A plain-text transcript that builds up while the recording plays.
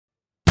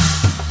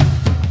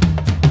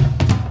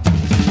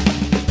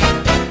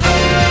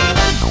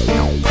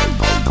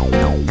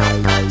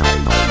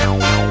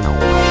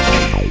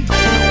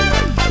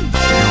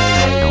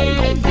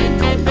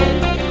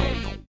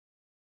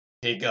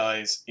Hey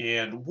guys,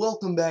 and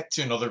welcome back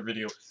to another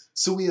video.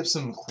 So we have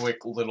some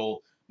quick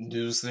little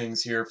news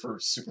things here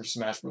for Super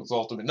Smash Bros.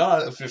 Ultimate.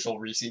 Not official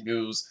Reecee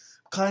news,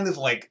 kind of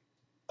like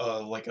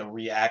a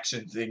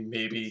reaction thing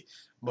maybe,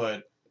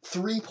 but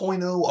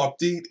 3.0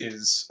 update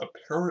is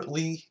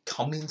apparently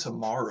coming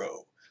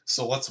tomorrow.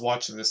 So let's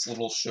watch this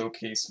little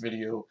showcase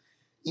video,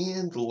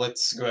 and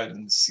let's go ahead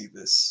and see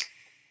this.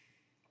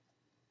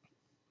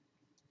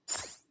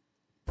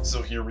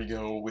 So here we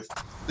go with,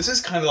 this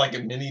is kind of like a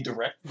mini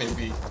direct,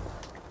 maybe.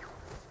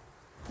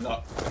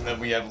 No, and then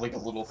we have like a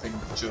little thing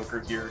with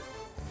Joker here.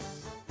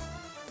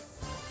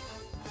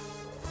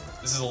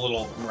 This is a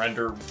little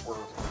render or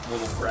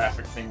little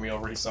graphic thing we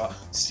already saw.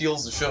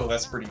 Steals the show,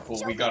 that's pretty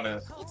cool. We got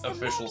an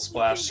official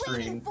splash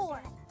screen.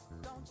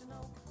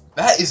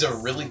 That is a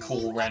really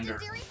cool render.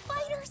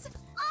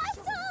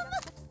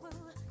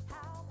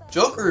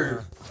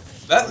 Joker,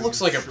 that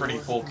looks like a pretty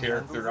cool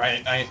character.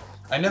 I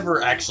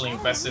never actually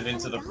invested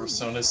into the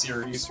Persona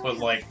series, but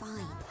like,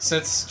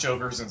 since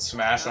Joker's in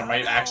Smash, I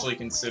might actually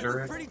consider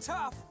it.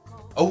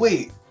 Oh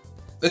wait,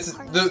 that's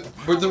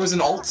there was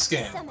an alt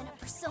skin.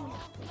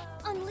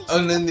 Oh,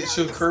 and then it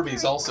showed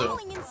Kirby's also.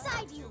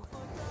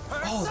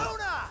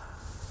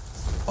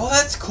 Oh,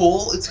 that's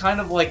cool. It's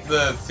kind of like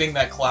the thing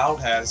that Cloud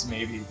has,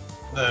 maybe.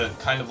 The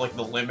kind of like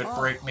the limit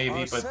break,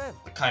 maybe, but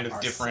kind of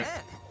different.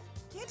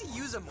 Can't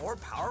you use a more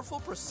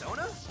powerful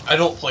Persona? I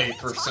don't play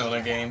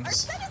Persona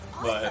games,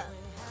 but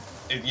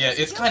yeah,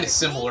 it's kind of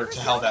similar to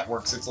how that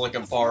works. It's like a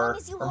bar,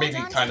 or maybe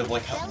kind of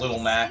like Little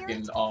Mac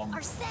and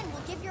Arsene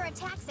will give your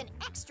attacks an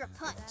extra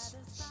punch.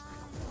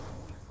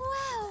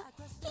 Wow,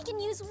 he can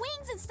use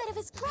wings instead of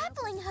his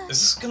grappling hook.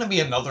 Is this gonna be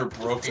another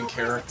broken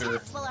character?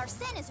 While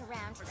Arsene is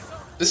around.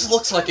 This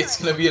looks like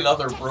it's gonna be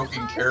another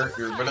broken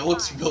character, but it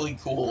looks really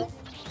cool.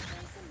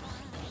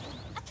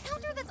 A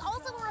counter that's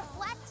also a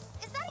reflect?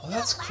 Is that Oh,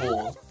 that's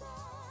cool.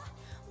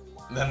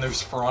 And then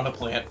there's Piranha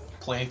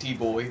Planty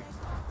Boy.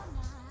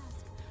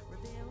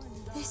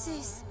 This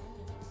is...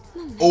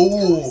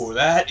 Oh,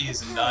 that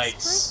is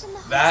nice.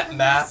 That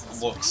map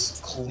looks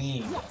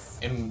clean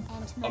and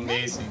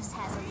amazing.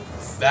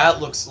 That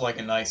looks like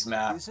a nice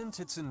map.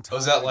 Oh,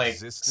 is that like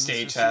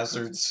stage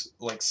hazards,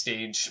 like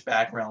stage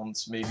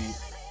backgrounds, maybe?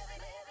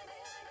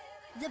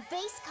 The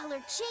base color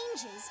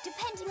changes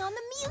depending on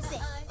the music.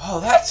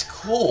 Oh, that's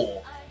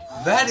cool.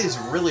 That is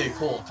really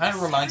cool. Kind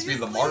of reminds me of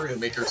the Mario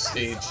Maker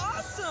stage.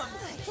 Awesome!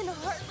 I can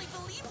hardly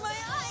believe my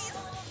eyes.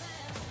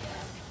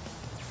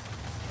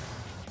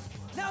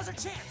 Now's our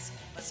chance.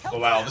 Let's help Oh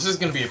wow, this is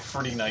gonna be a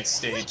pretty nice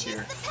stage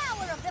here. The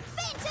power of the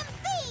Phantom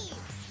Thieves.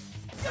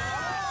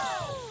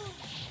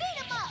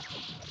 Beat 'em up.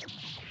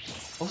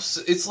 Oh,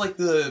 so it's like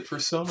the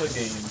Persona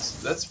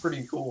games. That's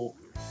pretty cool.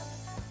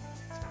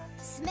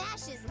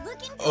 Smash is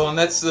looking. Oh, and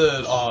that's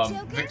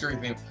the victory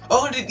theme.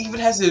 Oh, and it even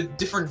has a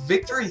different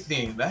victory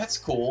theme. That's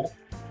cool.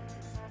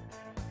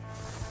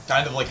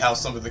 Kind of like how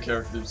some of the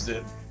characters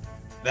did.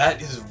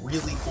 That is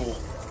really cool.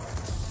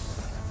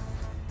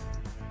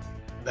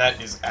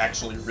 That is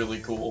actually really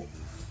cool.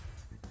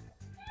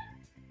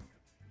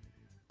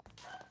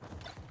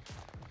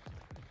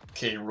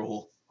 K.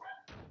 Rool.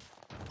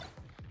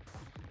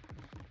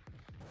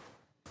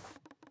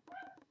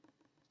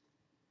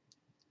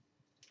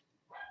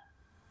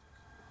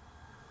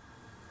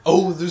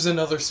 Oh, there's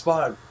another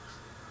spot.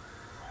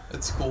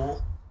 That's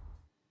cool.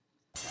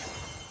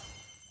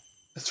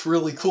 That's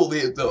really cool.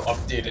 They'll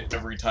update it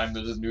every time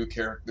there's a new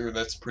character.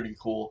 That's pretty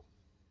cool.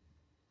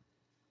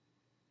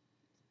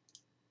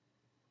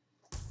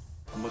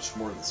 How much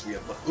more of this we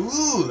have left?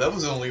 Ooh, that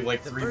was only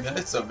like 3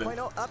 minutes of it. The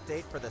 3.0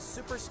 update for the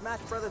Super Smash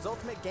Bros.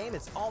 Ultimate game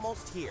is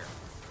almost here.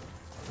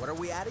 What are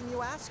we adding,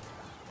 you ask?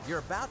 You're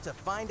about to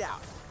find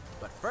out.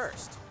 But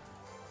first...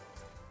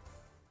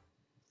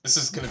 This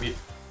is gonna be...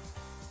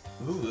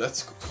 Ooh,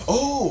 that's...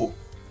 Oh!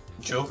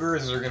 Joker?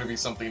 Is there gonna be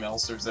something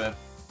else, or is that...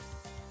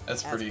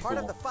 That's pretty as part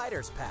cool. of the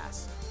Fighters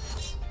Pass,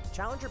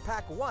 Challenger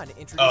Pack 1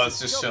 introduces Oh, it's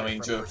just Joker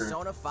showing from Joker.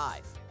 Persona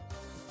 5.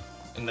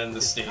 And then the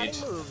His stage.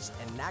 cunning moves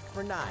and knack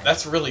for knives.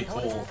 That's really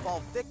opponents cool. will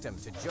fall victim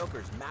to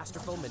Joker's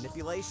masterful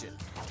manipulation.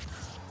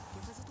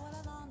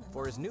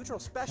 For his neutral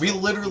special, We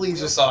literally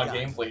just saw a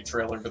gameplay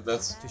trailer, but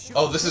that's...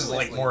 Oh, this is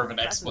like more of an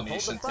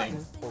explanation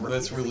thing. But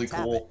that's really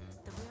cool.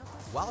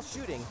 While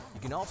shooting, you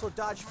can also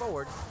dodge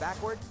forward,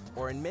 backward,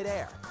 or in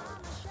midair.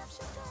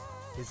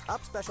 His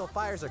up special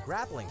fires a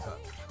grappling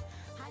hook.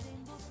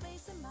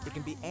 It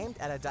can be aimed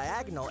at a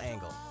diagonal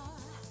angle,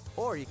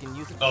 or you can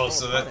use it to Oh, pull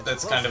so opponents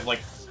that's closer. kind of like...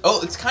 Oh,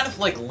 it's kind of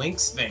like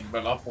Link's thing,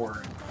 but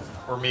upward.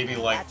 Or maybe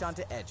like... Latch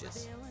onto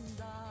edges.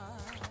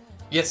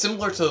 Yeah,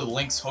 similar to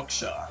Link's hook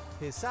shot.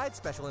 His side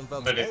special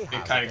invokes But it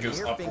A-Hop kinda with a goes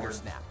near finger upward.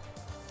 snap.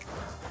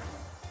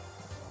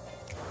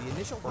 The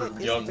initial Or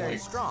hit young isn't very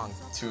Link, strong,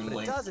 Toon but it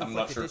Link. does I'm inflict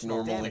not sure if additional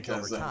normal damage Link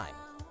has over that. time.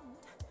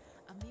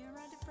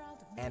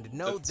 And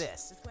know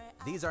That's- this,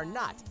 these are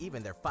not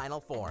even their final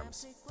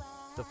forms.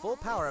 The full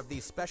power of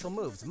these special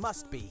moves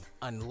must be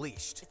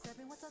unleashed.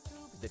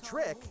 The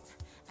trick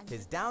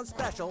His down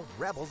special,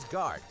 Rebel's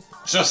Guard.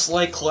 Just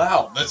like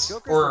Cloud. That's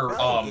Joker's or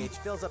rebellion gauge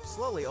fills up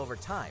slowly over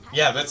time.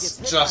 yeah, He that's gets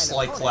hit just by an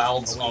like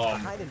opponent Cloud's when he's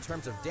behind in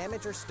terms of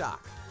damage or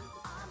stock.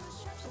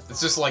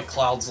 it's just like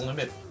Cloud's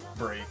limit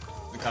break,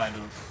 the kind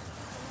of,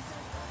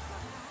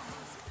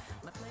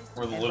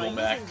 or the And Little by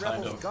Mac using kind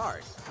Rebel's of.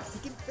 Guard, he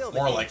can fill the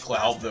More gauge like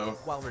Cloud, faster, though.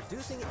 while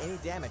reducing any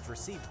damage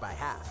received by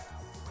half.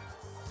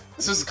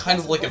 This is kind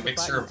of like a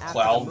mixture of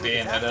Cloud,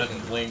 Bayonetta,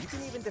 and You Link,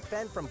 can even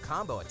defend from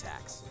combo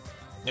attacks.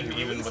 and When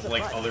you even release with the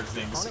like button, other the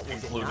things opponent will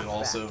get included knocked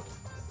also. back.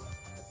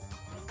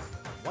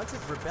 Once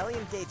his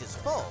rebellion gauge is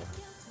full,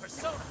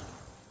 Persona!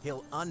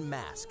 he'll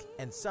unmask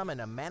and summon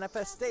a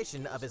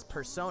manifestation of his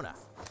persona,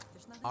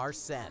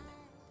 Arsene.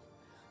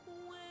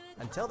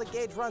 Until the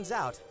gauge runs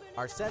out,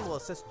 Arsene will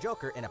assist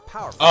Joker in a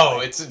powerful Oh,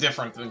 fight. it's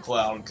different than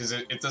Cloud because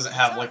it doesn't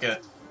have like a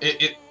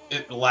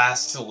it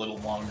lasts a little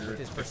longer. With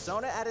his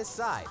persona at his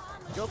side,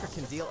 Joker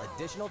can deal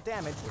additional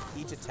damage with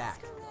each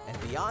attack. And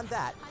beyond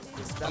that,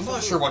 his special I'm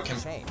not sure what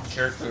moves can change.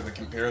 character to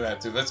compare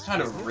that to. That's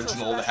kind of His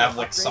original neutral to have special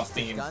like upgrades his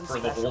something gun for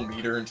the whole special.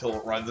 meter until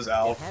it runs It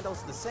out.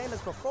 handles the same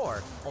as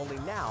before, only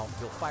now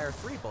you'll fire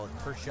 3 bullets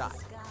per shot.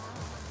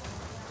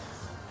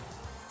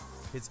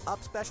 His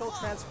up special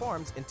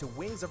transforms into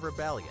Wings of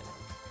Rebellion.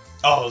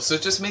 Oh, so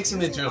it just makes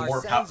him into a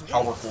more Arsene's wings,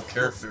 powerful he'll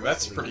character.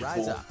 That's swiftly pretty rise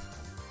cool. up.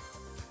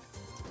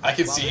 I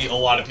could While see this a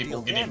lot of won't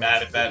people deal getting damage,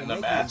 mad at that it in will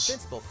a make you match.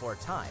 invincible for a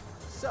time,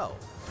 so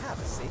have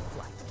a safe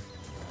flight.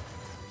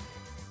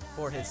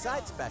 For his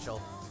side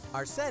special,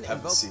 Arsene Have a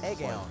invokes safe flight.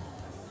 Aegeon.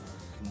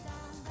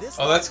 This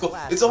Oh, that's cool.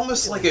 blast It's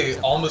almost like repeatedly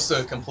a almost a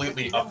hits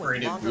completely opponents,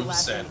 upgraded longer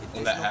lasting moveset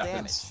when that additional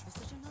happens.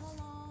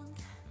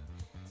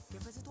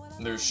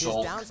 There's His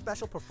Shulk. down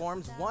special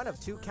performs 1 of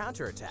 2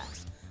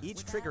 counterattacks, each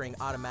triggering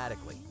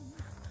automatically.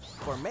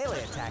 For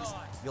melee attacks,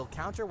 you'll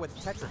counter with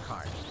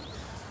Tetrakarn.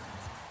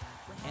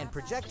 And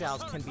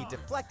projectiles can be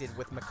deflected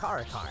with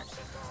Makarakarn.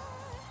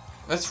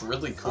 That's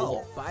really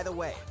cool. Oh, by the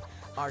way,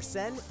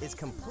 Arsene is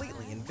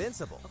completely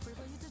invincible.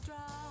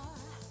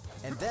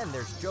 And then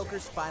there's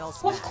Joker's final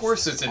smash. Well, of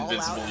course it's all-out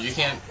invincible. You attack.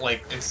 can't,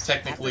 like, it's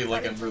technically After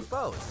like a cutting through move.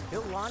 foes,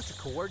 he'll launch a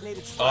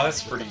coordinated Oh, strike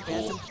that's with pretty the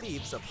cool. Phantom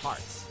Thieves of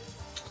Hearts.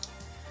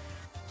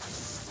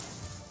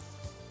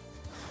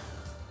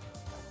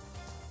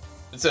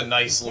 It's a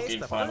nice In case looking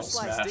the final first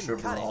slice smash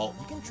didn't cut it, overall.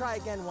 you can try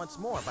again once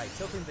more by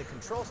tilting the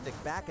control stick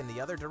back in the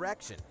other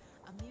direction.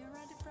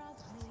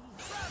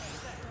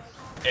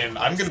 And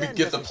I'm gonna Arsene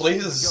get to doesn't play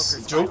change as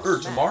Joker's Joker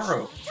final smash.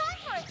 tomorrow. Time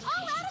for an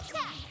all-out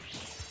attack!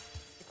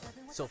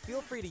 So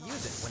feel free to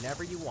use it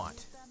whenever you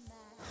want.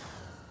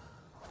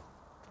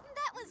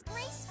 That was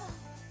graceful.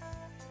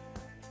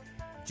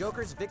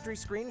 Joker's victory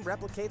screen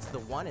replicates the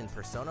one in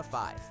Persona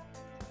 5.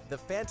 The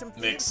Phantom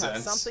Makes Thieves have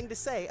sense. something to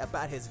say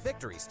about his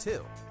victories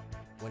too.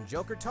 When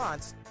Joker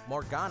taunts,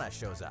 Morgana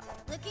shows up.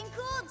 Looking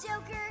cool,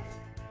 Joker.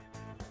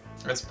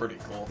 That's pretty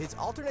cool. His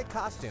alternate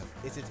costume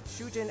is his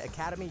Shujin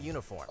Academy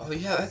uniform. Oh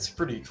yeah, that's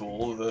pretty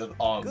cool. The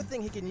Good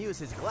thing he can use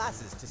his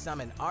glasses to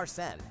summon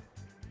Arsene.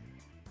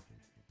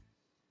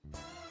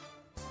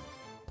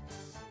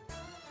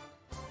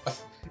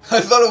 I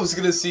thought I was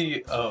gonna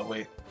see. Oh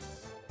wait.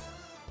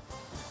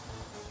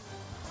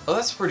 Oh,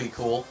 that's pretty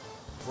cool.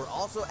 We're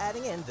also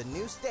adding in the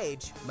new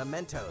stage,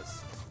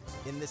 Mementos.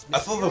 In this I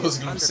thought that was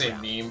gonna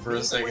mysterious say underground, meme for a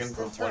many second, twists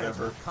but and turns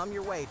whatever. will come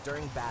your way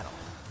during battle.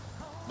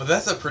 But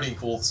that's a pretty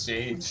cool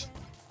stage.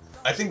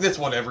 I think that's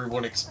what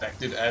everyone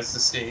expected as the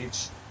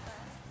stage.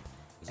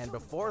 And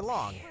before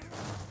long,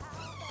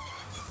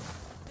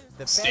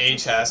 the Stage Phantom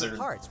Thieves of hazard.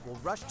 Hearts will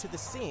rush to the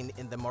scene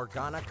in the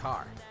Morgana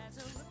car.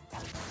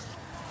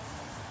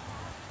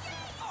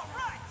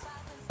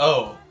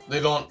 Oh,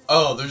 they don't.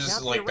 Oh, they're just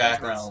Count the like arrangements.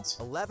 backgrounds.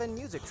 11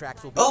 music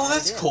tracks will be Oh, added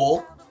that's in.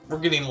 cool. We're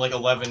getting like They're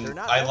 11.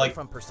 not I only like.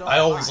 from Persona I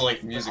always 5, like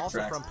but music also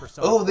tracks. from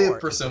Persona Oh, they 4 have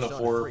and Persona Persona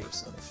 4, 3.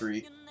 Persona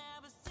 3.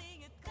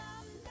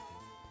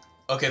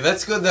 Okay,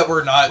 that's good that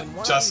we're not When one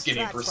of just these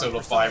getting tracks Persona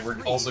from 5. We're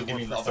 3 also or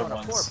getting other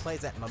Persona 4 ones.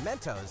 plays at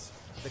Mementos,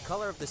 the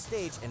color of the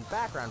stage and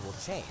background will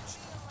change.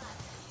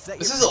 Set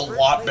This your is a preferred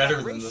lot playback better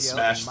than the ratio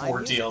Smash in My 4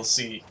 Music.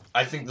 DLC.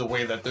 I think the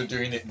way that they're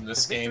doing it in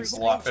this The game victory is a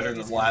lot screen better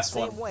than changes the in last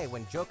same one. way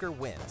when Joker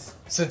wins.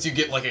 Since you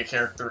get like a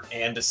character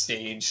and a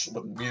stage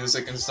with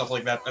music and stuff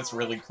like that, that's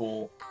really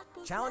cool.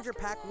 Challenger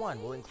Pack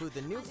 1 will include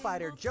the new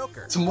fighter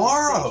Joker,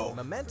 Tomorrow! stage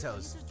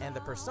Mementos, and the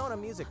Persona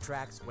music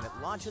tracks when it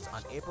launches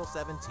on April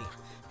 17th.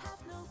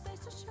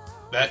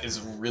 That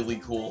is really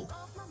cool.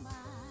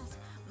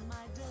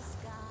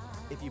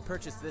 If you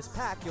purchase this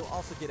pack, you'll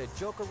also get a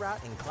Joker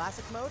route in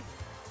Classic mode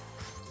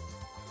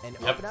and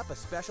Yep. open up a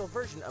special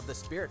version of the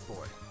Spirit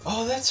Board.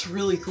 Oh, that's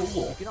really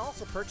cool. You can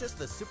also purchase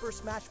the Super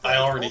Smash I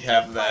Bros. already Ultimate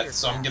have that, Fighter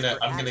so I'm packs gonna for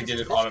get access it to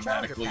this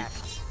automatically. Challenger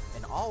pack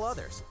and all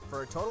others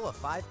for a total of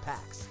 5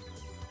 packs.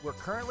 We're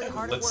currently And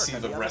hard let's at work see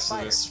on the other rest of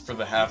fighters. this for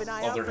the Keep an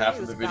eye out other for half of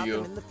news the about them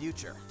video. in the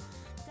future.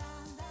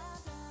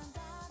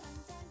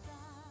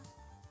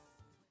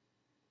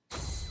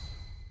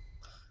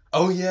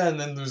 Oh yeah, and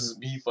then there's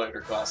Mii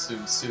Fighter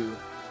costumes too.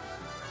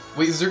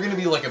 Wait, is there gonna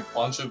be like a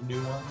bunch of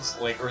new ones?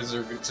 Like, or is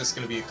there just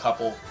gonna be a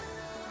couple?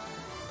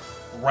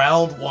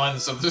 Round 1,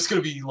 so there's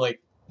gonna be like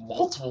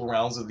multiple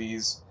rounds of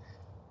these.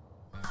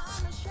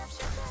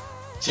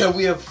 Yeah,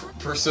 we have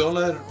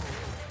Persona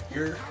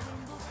here.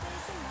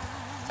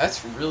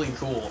 That's really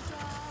cool.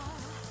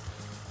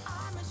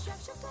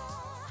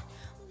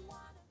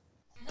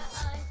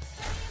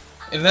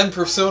 And then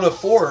Persona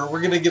 4,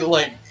 we're gonna get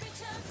like...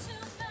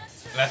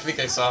 And I think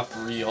I saw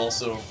 3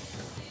 also.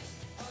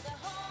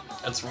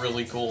 That's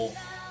really cool.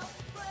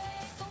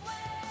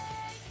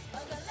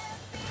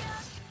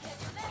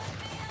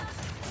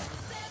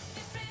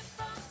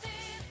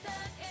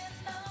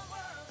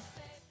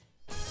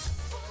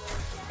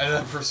 And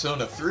then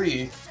Persona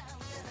 3...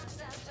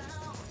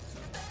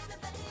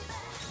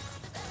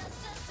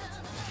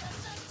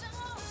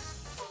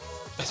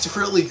 It's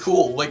really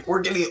cool. Like,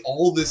 we're getting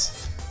all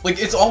this... Like,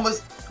 it's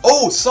almost...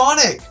 Oh,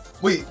 Sonic!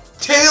 Wait,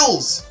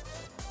 Tails!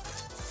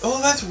 Oh,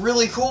 that's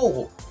really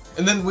cool.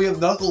 And then we have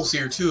Knuckles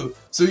here, too.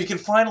 So you can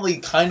finally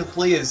kind of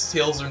play as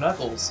Tails or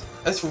Knuckles.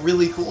 That's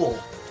really cool.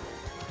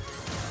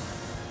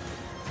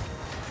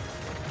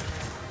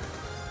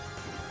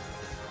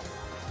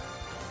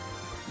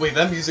 Wait,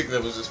 that music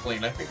that was just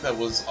playing, I think that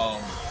was,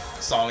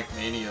 Sonic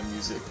Mania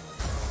music.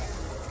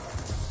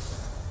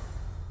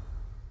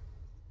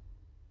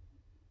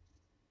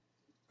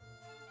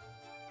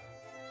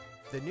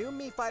 The new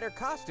Mii Fighter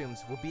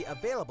costumes will be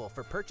available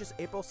for purchase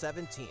April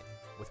 17th,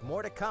 with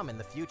more to come in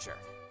the future.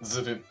 Is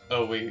it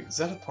oh wait, is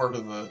that a part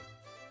of the...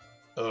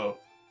 Oh.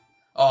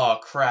 Aw,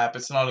 crap,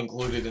 it's not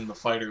included in the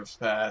Fighter's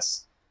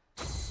Pass.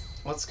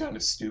 Well, that's kind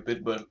of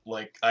stupid, but,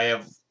 like, I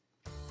have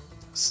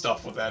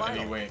stuff with that Finally,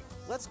 anyway.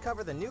 let's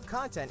cover the new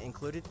content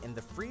included in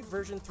the free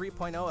version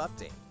 3.0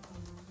 update.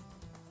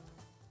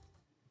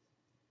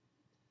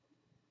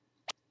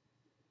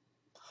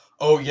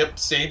 Oh, yep,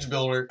 Stage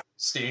Builder.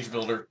 Stage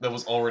Builder. That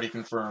was already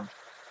confirmed.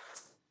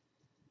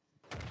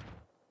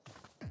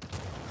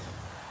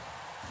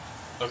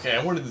 Okay,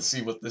 I wanted to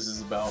see what this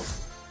is about.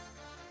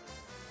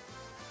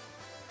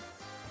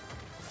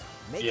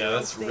 Make Yeah, your own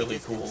that's really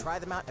stages and cool. try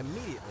them out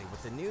immediately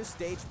with the new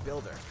Stage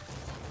Builder.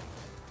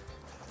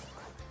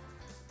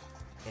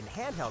 In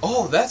handheld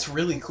Oh, mode, that's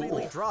really you can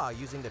freely cool. draw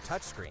using the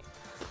touchscreen.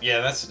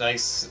 Yeah, that's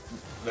nice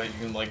that you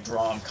can, like,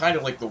 draw them. Kind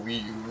of like the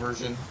Wii U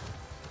version.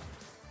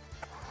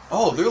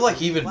 Oh, they're, like,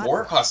 even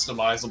more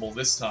customizable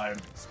this time.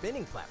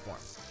 Spinning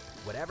platforms,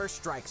 whatever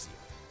strikes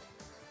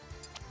you.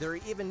 There are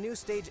even new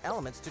stage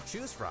elements to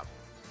choose from.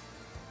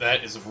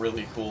 That is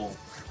really cool.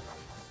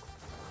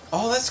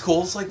 Oh, that's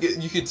cool. It's like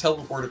you can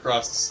teleport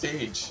across the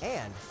stage.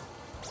 And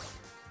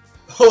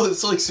Oh,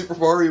 it's like Super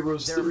Mario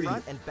Bros. there are 3.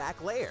 front and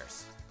back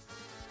layers.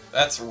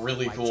 That's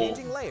really By cool.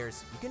 changing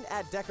layers, you can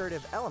add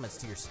decorative elements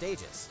to your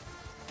stages.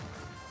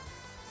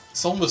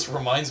 This almost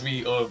reminds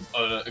me of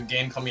a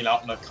game coming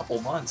out in a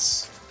couple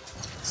months.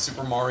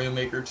 Super Mario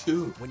Maker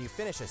 2. When you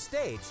finish a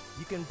stage,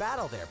 you can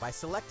battle there by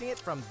selecting it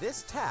from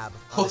this tab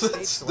Oh, on the stage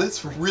that's select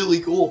screen. really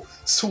cool.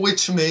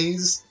 Switch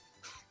Maze.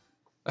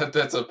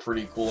 That's a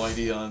pretty cool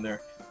idea on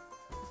there.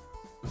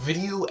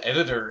 Video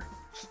editor.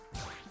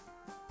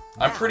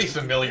 I'm Now pretty you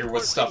can familiar with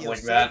import stuff videos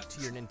like that saved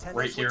to your Nintendo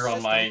right Switch here on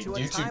system my to a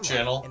YouTube timeline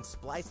channel. and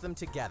splice them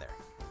together.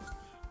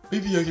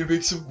 Maybe I can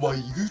make some of my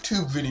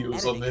YouTube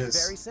videos on Editing is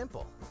this. very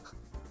simple.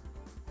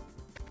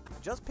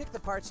 Just pick the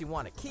parts you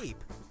want to keep,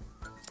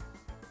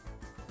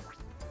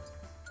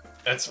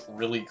 That's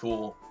really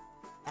cool.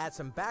 add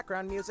some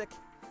background music,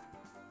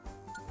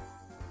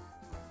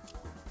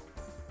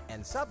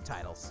 and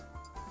subtitles,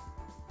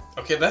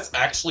 Okay, that's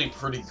actually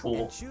pretty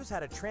cool. and choose how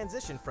to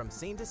transition from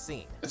scene to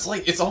scene.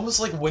 It's almost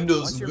like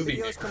Windows Once your Movie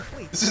video is Maker.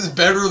 complete, This is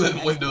better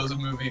than Windows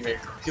Movie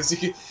Maker because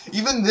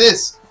even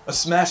this, a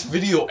Smash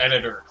video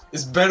editor,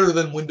 is better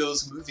than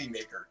Windows Movie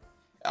Maker.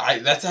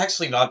 That's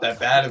actually not that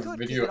bad of a You could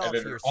keep video it all to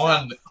editor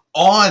yourself.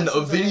 on a Those are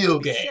meant video to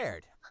be game,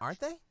 shared, aren't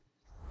they?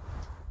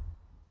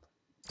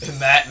 and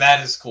that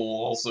is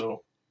cool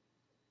also.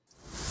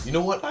 You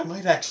know what? I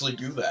might actually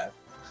do that.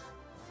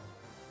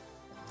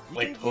 You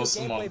Like, can view post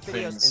them on gameplay videos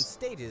things. and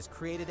stages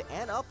created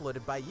and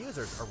uploaded by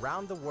users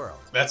around the world.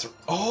 That's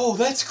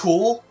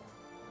cool.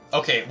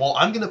 Okay, well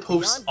I'm gonna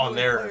post Beyond on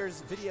viewing there.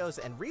 players'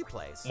 videos and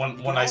replays, When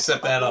you can I also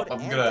set that up, upload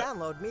I'm and gonna.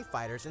 download Mii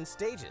Fighters and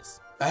stages.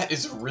 That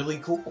is really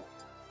cool.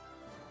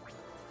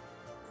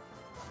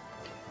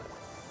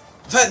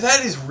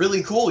 That is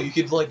really cool. You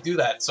could like do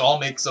that. So I'll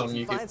make some. If you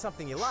You find could.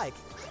 something you like,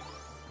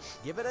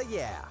 give it a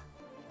yeah.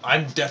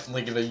 I'm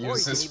definitely gonna Or you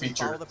use can this even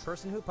feature. follow the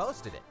person who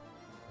posted it.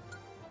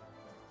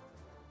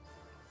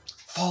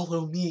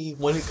 Follow me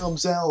when it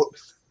comes out.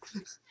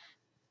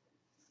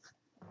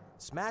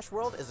 Smash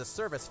World is a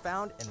service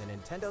found in the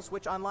Nintendo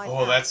Switch Online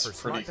Oh, app that's for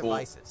pretty smart cool.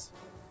 devices.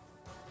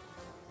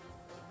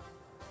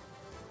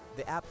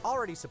 The app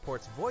already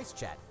supports voice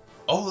chat.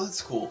 Oh,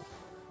 that's cool.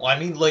 Well, I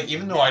mean, like,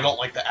 even though I don't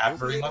like the app You'll be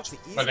very able much, to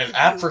but an easily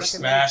app view for recommended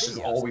Smash is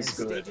videos always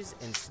and good. stages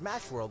in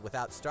Smash World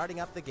without starting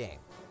up the game.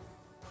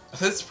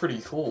 That's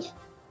pretty cool.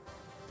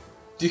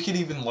 You could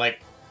even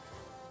like.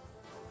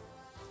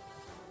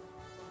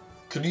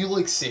 Could you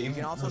like You save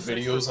can the also search for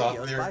videos out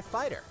videos there? by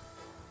fighter.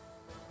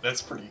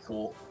 That's pretty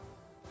cool.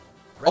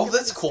 Oh, Recommended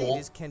that's cool.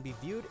 stages can be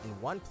viewed in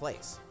one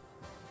place.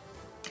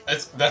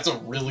 That's a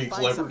really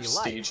find clever something you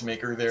like, stage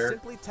maker there.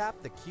 Simply tap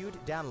the queued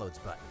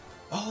downloads button.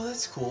 Oh,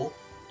 that's cool.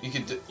 You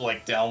could,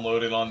 like,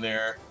 download it on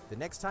there. The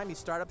next time you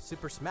start up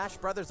Super Smash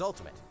Bros.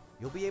 Ultimate,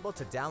 you'll be able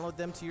to download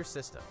them to your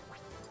system.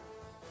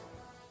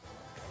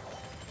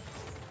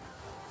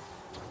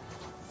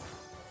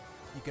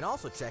 You can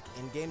also check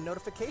in-game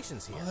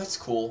notifications here. Oh, that's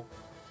cool.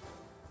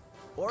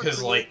 Or Because,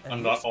 create like, a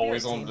I'm new not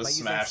always spirit on team the by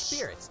using Smash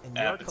spirits in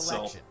app your itself.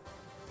 collection.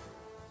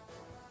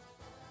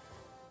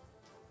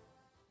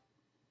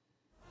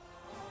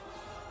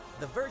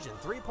 The version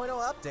 3.0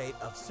 update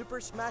of Super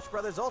Smash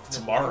Bros. Ultimate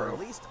Tomorrow. will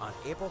be released on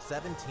April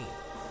 17th.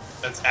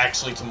 That's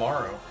actually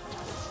tomorrow.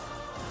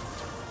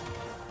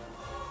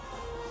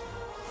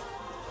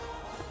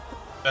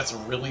 That's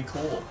really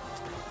cool.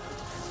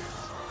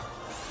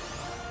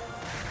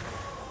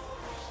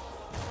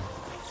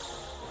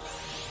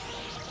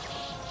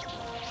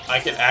 I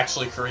could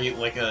actually create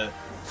like a,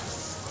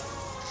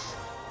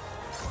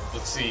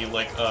 let's see,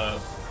 like a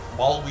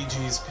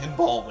Waluigi's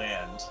Pinball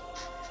Land.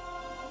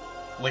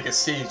 Like a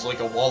stage, like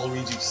a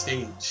Waluigi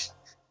stage.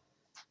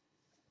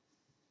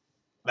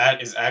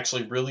 That is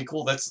actually really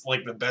cool. That's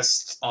like the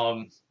best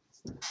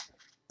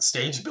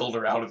stage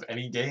builder out of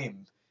any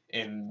game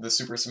in the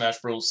Super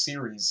Smash Bros.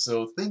 Series.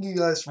 So thank you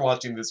guys for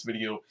watching this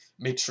video.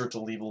 Make sure to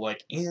leave a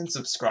like and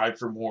subscribe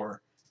for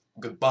more.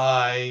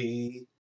 Goodbye.